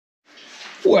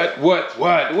What?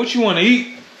 What you want to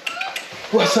eat?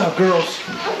 What's up, girls?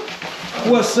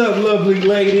 What's up, lovely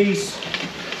ladies?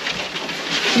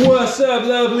 What's up,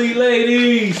 lovely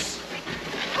ladies?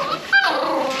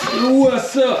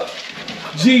 What's up,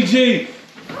 Gigi?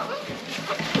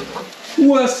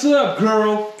 What's up,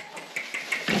 girl?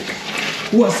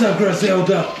 What's up,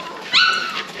 Griselda?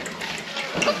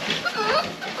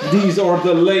 These are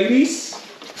the ladies.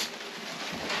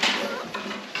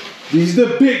 These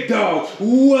the big dogs.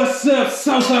 What's up,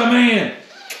 Southside man?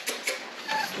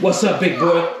 What's up, big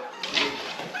boy?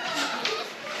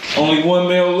 Only one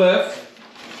male left.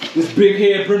 This big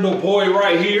head brindle boy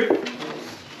right here.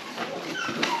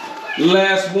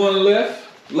 Last one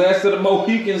left. Last of the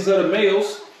Mohicans of the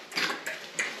males.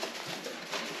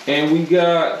 And we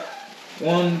got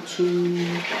 1, 2,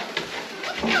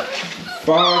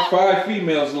 5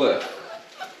 females left.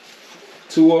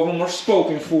 2 of them are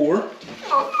spoken for.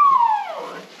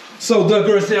 So the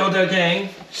Griselda gang,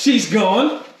 she's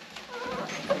gone.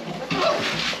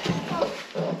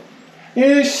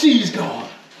 And she's gone.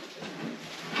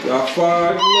 Got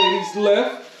 5 ladies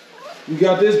left. We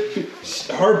got this,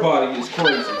 her body is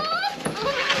crazy.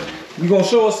 You gonna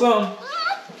show us something?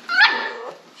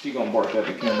 She gonna bark at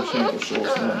the camera, she ain't gonna show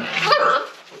us something.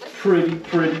 Pretty,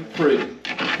 pretty, pretty.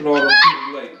 Look at all them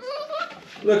pretty ladies.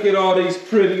 Look at all these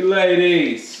pretty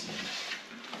ladies.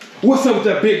 What's up with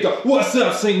that big dog? What's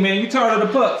up, Sing Man? You tired of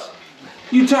the pups?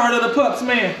 You tired of the pups,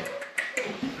 man?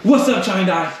 What's up, Chine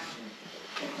Dine?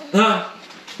 Huh?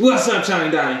 What's up,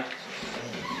 Chine Dine?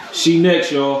 She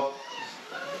next, y'all.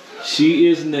 She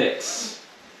is next.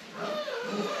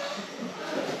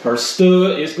 Her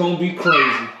stud is gonna be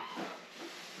crazy.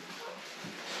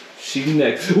 She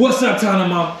next. What's up, Tana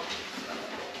Mom?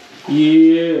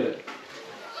 Yeah.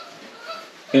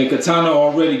 And Katana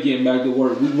already getting back to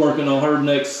work. We working on her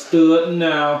next stud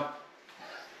now.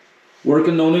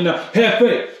 Working on it now.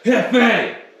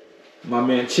 Hefe! My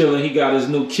man chilling. He got his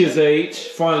new kiss age.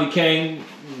 Finally came.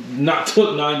 Not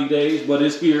took 90 days, but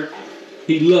it's here.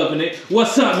 He loving it.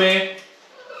 What's up, man?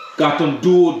 Got them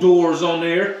dual doors on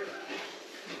there.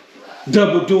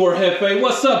 Double door Hefe.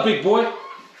 What's up, big boy?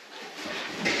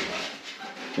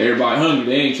 Everybody hungry.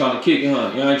 They ain't trying to kick it,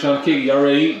 huh? Y'all ain't trying to kick it. Y'all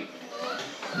ready to eat?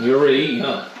 You already eat,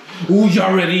 huh? Ooh,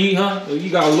 y'all ready to eat, huh? You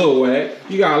got a little whack.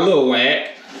 You got a little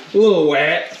whack. A little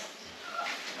whack.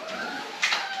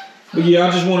 But yeah,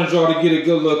 I just wanted y'all to get a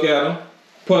good look at them.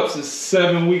 Pups is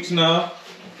 7 weeks now.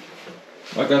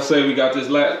 Like I say, we got this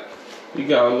we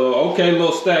got a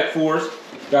little stack for us.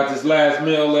 Got this last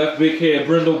male left, big head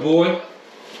brindle boy.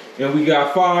 And we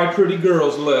got 5 pretty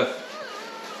girls left.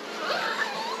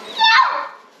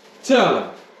 Tell him.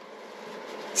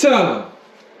 Tell him.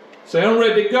 Say, I'm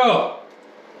ready to go.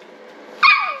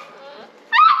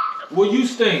 Well, you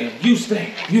stand. You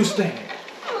stand. You stand.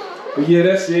 But yeah,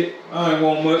 that's it. I ain't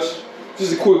want much.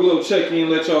 Just a quick little check-in,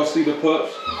 let y'all see the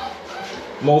pups.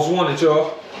 Most wanted,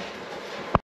 y'all.